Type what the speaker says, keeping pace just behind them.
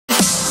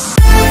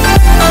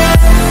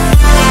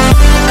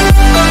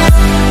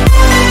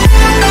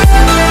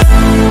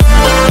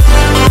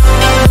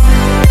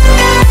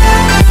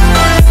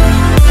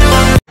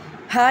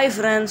Hi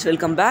friends,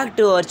 welcome back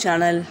to our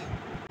channel.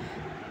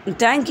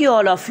 Thank you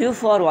all of you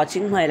for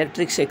watching my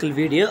electric cycle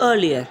video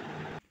earlier.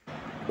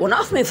 One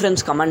of my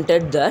friends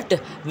commented that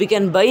we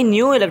can buy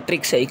new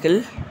electric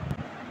cycle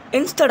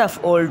instead of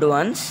old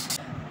ones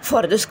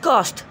for this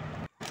cost.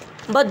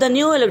 But the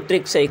new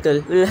electric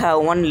cycle will have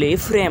only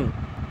frame,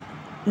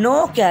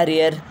 no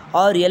carrier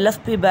or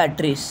LFP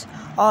batteries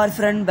or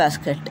front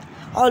basket.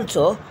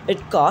 Also, it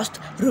cost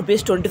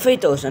rupees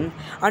 25,000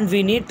 and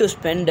we need to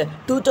spend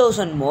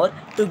 2,000 more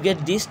to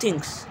get these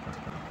things.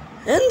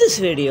 In this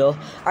video,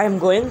 I am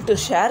going to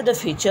share the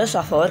features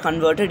of our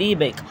converted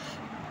e-bike.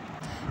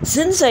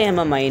 Since I am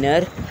a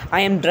minor, I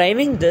am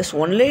driving this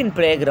only in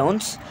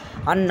playgrounds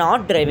and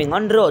not driving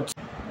on roads.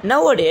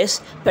 Nowadays,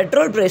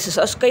 petrol prices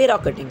are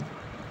skyrocketing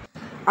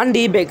and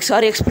e-bikes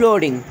are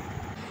exploding.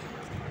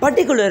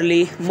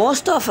 Particularly,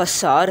 most of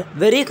us are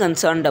very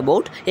concerned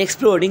about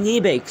exploding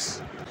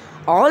e-bikes.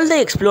 All the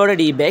exploded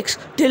e-bikes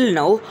till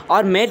now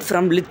are made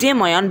from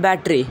lithium-ion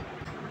battery.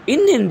 In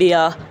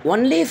India,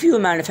 only few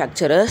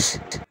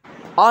manufacturers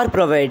are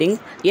providing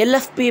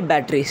LFP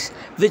batteries,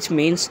 which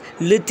means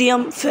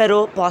lithium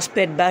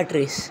ferrophosphate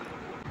batteries.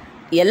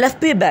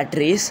 LFP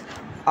batteries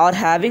are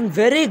having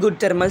very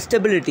good thermal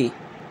stability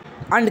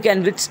and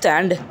can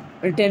withstand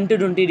 10 to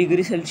 20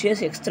 degrees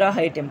Celsius extra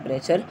high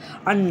temperature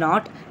and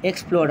not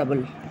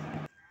explodable.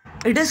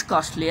 It is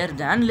costlier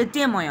than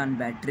lithium-ion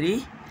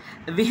battery.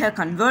 We have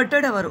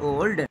converted our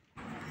old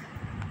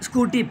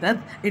scooty pep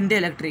into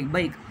electric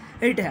bike.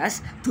 It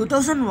has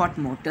 2000 watt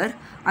motor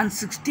and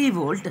 60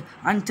 volt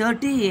and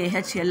 30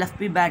 Ah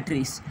LFP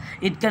batteries.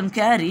 It can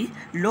carry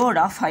load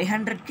of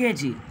 500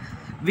 kg.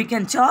 We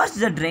can charge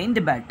the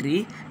drained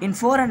battery in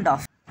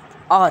 4.5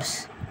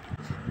 hours.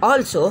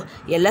 Also,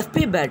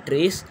 LFP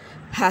batteries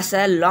has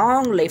a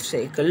long life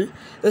cycle,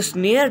 is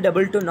near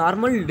double to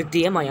normal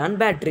lithium-ion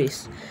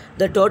batteries.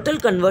 The total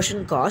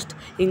conversion cost,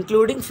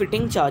 including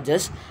fitting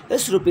charges,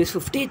 is rupees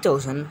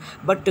 50,000.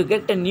 But to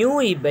get a new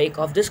e-bike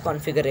of this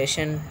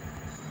configuration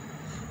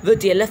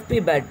with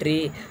LFP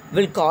battery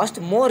will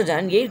cost more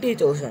than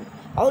 80,000.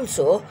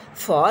 Also,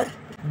 for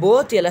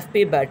both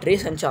LFP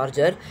batteries and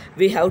charger,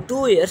 we have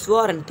 2 years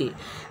warranty.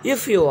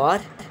 If you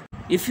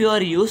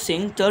are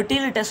using 30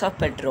 liters of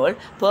petrol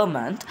per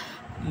month,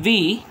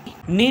 we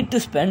need to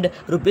spend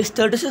rupees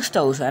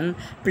 36,000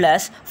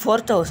 plus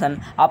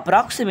 4,000,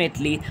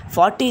 approximately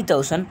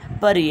 40,000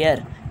 per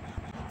year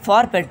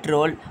for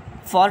petrol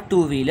for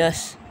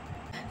 2-wheelers.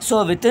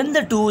 So within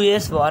the 2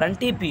 years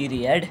warranty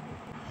period,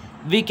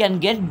 we can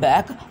get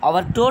back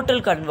our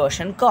total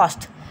conversion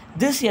cost.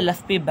 This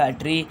LFP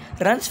battery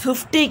runs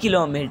 50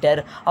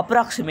 km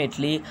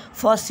approximately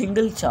for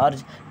single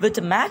charge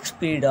with max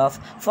speed of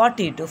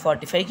 40 to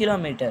 45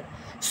 km.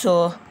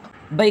 So,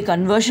 by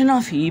conversion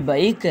of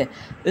e-bike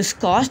is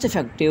cost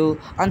effective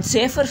and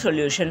safer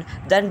solution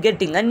than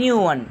getting a new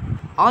one.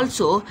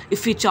 Also,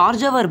 if we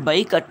charge our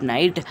bike at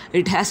night,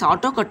 it has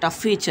auto cut-off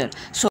feature.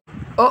 So,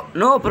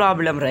 no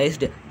problem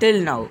raised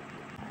till now.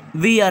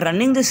 We are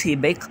running this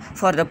e-bike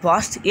for the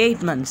past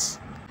 8 months.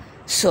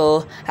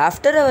 So,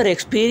 after our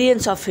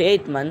experience of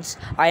 8 months,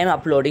 I am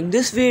uploading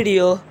this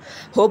video.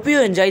 Hope you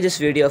enjoy this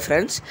video,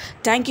 friends.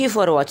 Thank you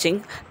for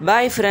watching.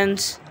 Bye,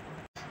 friends.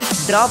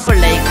 Drop a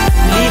like,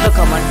 leave a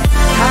comment.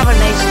 Have a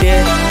nice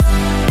day.